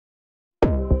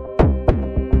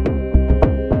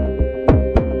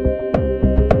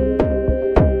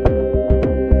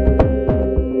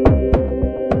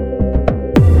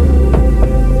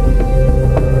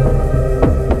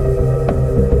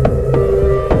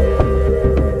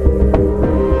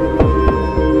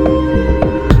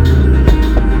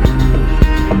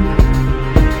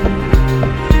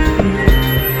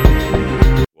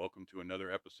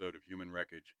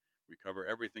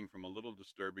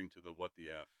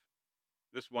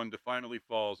This one definitely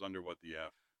falls under what the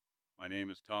F. My name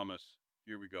is Thomas.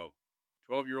 Here we go.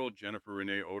 12-year-old Jennifer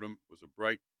Renee Odom was a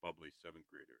bright, bubbly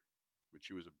seventh grader. When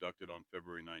she was abducted on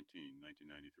February 19,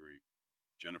 1993,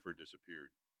 Jennifer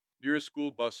disappeared. Near a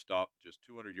school bus stop just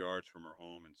 200 yards from her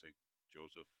home in St.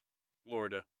 Joseph,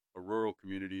 Florida, a rural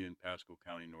community in Pasco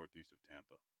County northeast of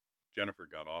Tampa. Jennifer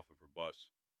got off of her bus,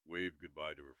 waved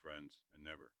goodbye to her friends, and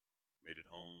never made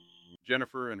it home.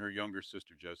 Jennifer and her younger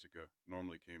sister Jessica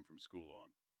normally came from school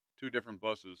on two different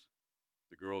buses.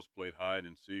 The girls played hide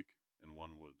and seek, and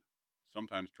one would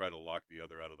sometimes try to lock the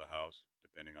other out of the house,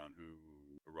 depending on who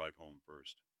arrived home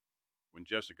first. When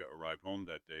Jessica arrived home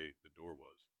that day, the door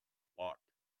was locked.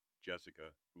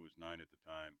 Jessica, who was 9 at the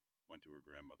time, went to her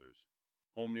grandmother's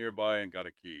home nearby and got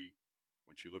a key.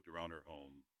 When she looked around her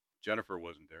home, Jennifer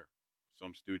wasn't there.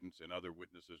 Some students and other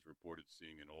witnesses reported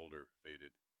seeing an older,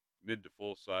 faded, mid to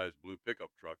full size blue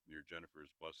pickup truck near Jennifer's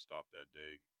bus stop that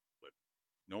day, but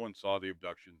no one saw the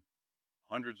abduction.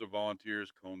 Hundreds of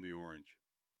volunteers combed the orange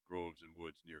groves and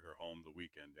woods near her home the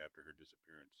weekend after her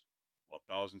disappearance, while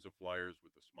thousands of flyers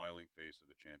with the smiling face of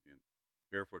the champion,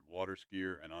 barefoot water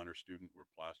skier, and honor student were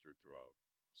plastered throughout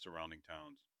surrounding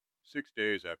towns. 6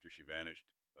 days after she vanished,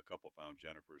 a couple found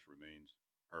Jennifer's remains.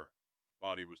 Her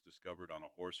body was discovered on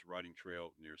a horse riding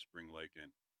trail near Spring Lake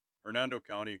in Hernando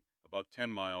County, about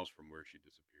 10 miles from where she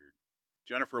disappeared.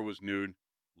 Jennifer was nude,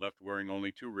 left wearing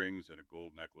only two rings and a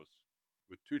gold necklace,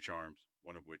 with two charms,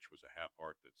 one of which was a half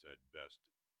heart that said best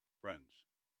friends.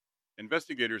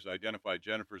 Investigators identified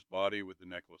Jennifer's body with the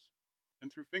necklace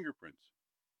and through fingerprints.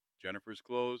 Jennifer's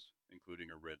clothes, including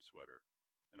a red sweater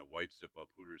and a white zip up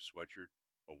Hooters sweatshirt,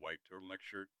 a white turtleneck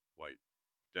shirt, white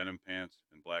denim pants,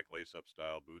 and black lace up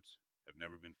style boots, have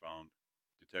never been found.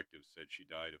 Detectives said she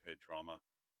died of head trauma,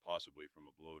 possibly from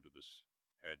a blow to the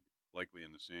head, likely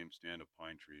in the same stand of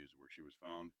pine trees where she was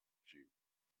found. She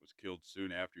was killed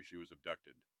soon after she was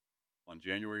abducted. On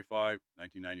January 5,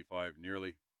 1995,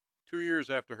 nearly 2 years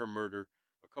after her murder,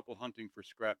 a couple hunting for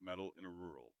scrap metal in a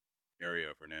rural area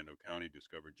of Hernando County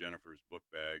discovered Jennifer's book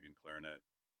bag and clarinet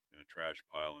in a trash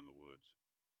pile in the woods.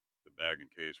 The bag and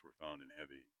case were found in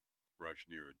heavy brush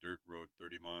near a dirt road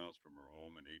 30 miles from her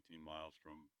home and 18 miles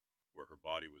from where her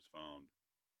body was found.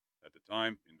 At the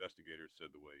time, investigators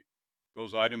said the way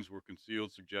those items were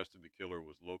concealed suggested the killer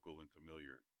was local and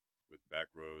familiar, with back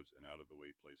roads and out of the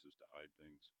way places to hide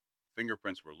things.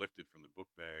 Fingerprints were lifted from the book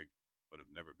bag, but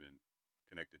have never been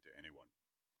connected to anyone.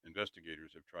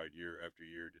 Investigators have tried year after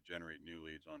year to generate new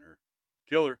leads on her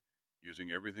killer,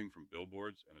 using everything from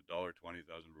billboards and a $20,000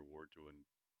 reward to an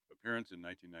appearance in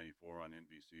 1994 on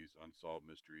NBC's Unsolved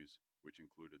Mysteries, which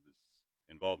included the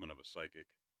involvement of a psychic.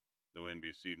 Though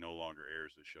NBC no longer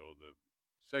airs the show, the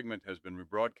segment has been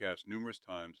rebroadcast numerous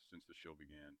times since the show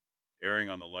began,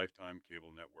 airing on the Lifetime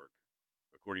cable network.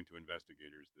 According to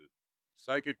investigators, the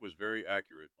psychic was very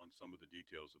accurate on some of the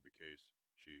details of the case.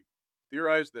 She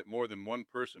theorized that more than one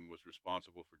person was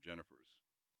responsible for Jennifer's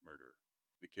murder.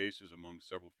 The case is among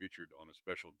several featured on a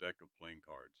special deck of playing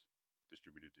cards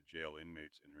distributed to jail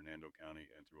inmates in Hernando County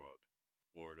and throughout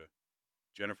Florida.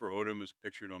 Jennifer Odom is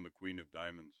pictured on the Queen of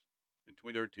Diamonds. In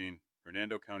 2013,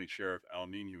 Hernando County Sheriff Al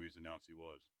Ninuez announced he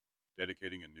was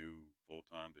dedicating a new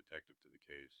full-time detective to the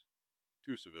case.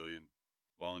 Two civilian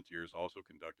volunteers also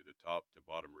conducted a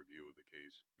top-to-bottom review of the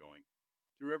case, going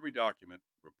through every document,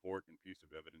 report, and piece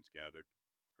of evidence gathered.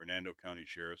 Hernando County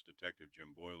Sheriff's Detective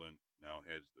Jim Boylan now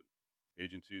heads the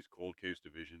agency's cold case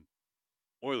division.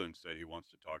 Boylan said he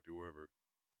wants to talk to whoever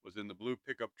was in the blue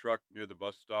pickup truck near the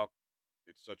bus stop.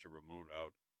 It's such a remote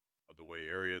out of the way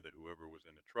area that whoever was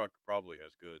in the truck probably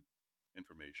has good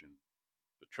information.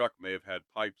 The truck may have had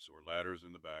pipes or ladders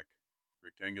in the back,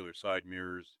 rectangular side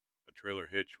mirrors, a trailer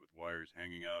hitch with wires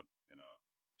hanging out, and a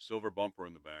silver bumper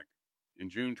in the back. In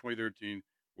June 2013,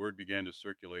 word began to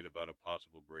circulate about a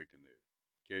possible break in the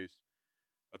case.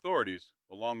 Authorities,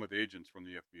 along with agents from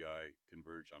the FBI,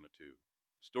 converged on a two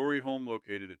story home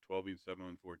located at 1207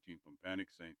 Pompanic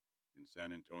Saint in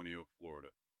San Antonio, Florida.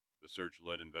 The search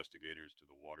led investigators to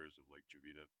the waters of Lake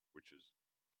Juvita, which is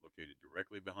located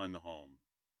directly behind the home.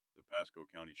 The Pasco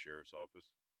County Sheriff's Office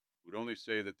would only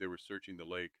say that they were searching the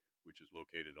lake, which is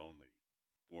located only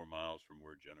 4 miles from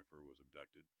where Jennifer was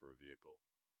abducted, for a vehicle.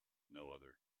 No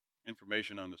other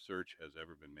information on the search has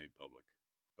ever been made public.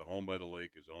 The home by the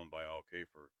lake is owned by Al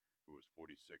Kafer, who was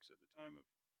 46 at the time of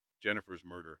Jennifer's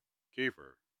murder.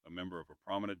 Kafer, a member of a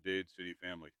prominent Dade City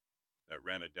family that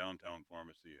ran a downtown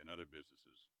pharmacy and other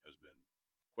businesses, has been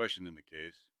questioned in the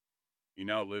case. He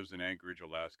now lives in Anchorage,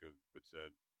 Alaska, but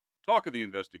said talk of the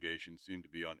investigation seemed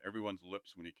to be on everyone's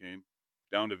lips when he came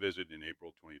down to visit in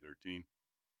April 2013.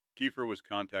 Kiefer was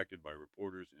contacted by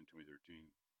reporters in 2013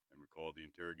 and recalled the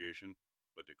investigation,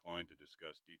 but declined to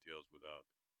discuss details without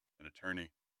an attorney,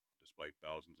 despite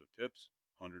thousands of tips,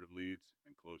 hundreds of leads,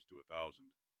 and close to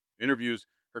 1,000 interviews.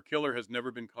 Her killer has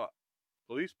never been caught.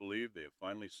 Police believe they have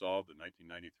finally solved the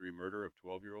 1993 murder of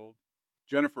 12-year-old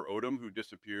Jennifer Odom, who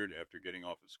disappeared after getting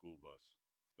off a school bus.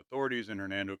 Authorities in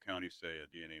Hernando County say a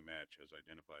DNA match has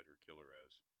identified her killer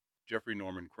as Jeffrey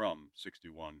Norman Crum,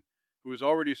 61, who is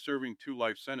already serving 2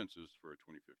 life sentences for a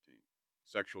 2015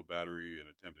 sexual battery and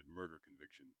attempted murder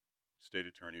conviction. State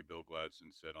Attorney Bill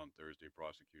Gladson said on Thursday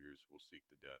prosecutors will seek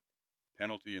the death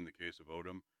penalty in the case of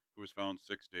Odom, who was found 6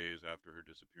 days after her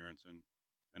disappearance in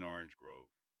an orange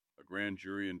grove. A grand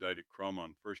jury indicted Crum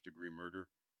on first-degree murder,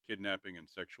 kidnapping, and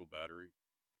sexual battery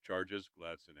charges,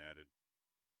 Gladson added.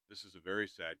 This is a very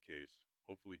sad case.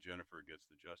 Hopefully Jennifer gets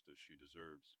the justice she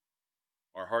deserves.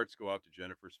 Our hearts go out to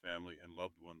Jennifer's family and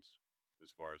loved ones. As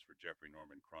far as for Jeffrey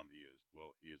Norman Crum, he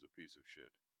is a piece of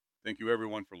shit. Thank you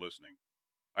everyone for listening.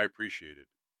 I appreciate it.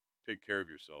 Take care of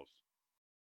yourselves.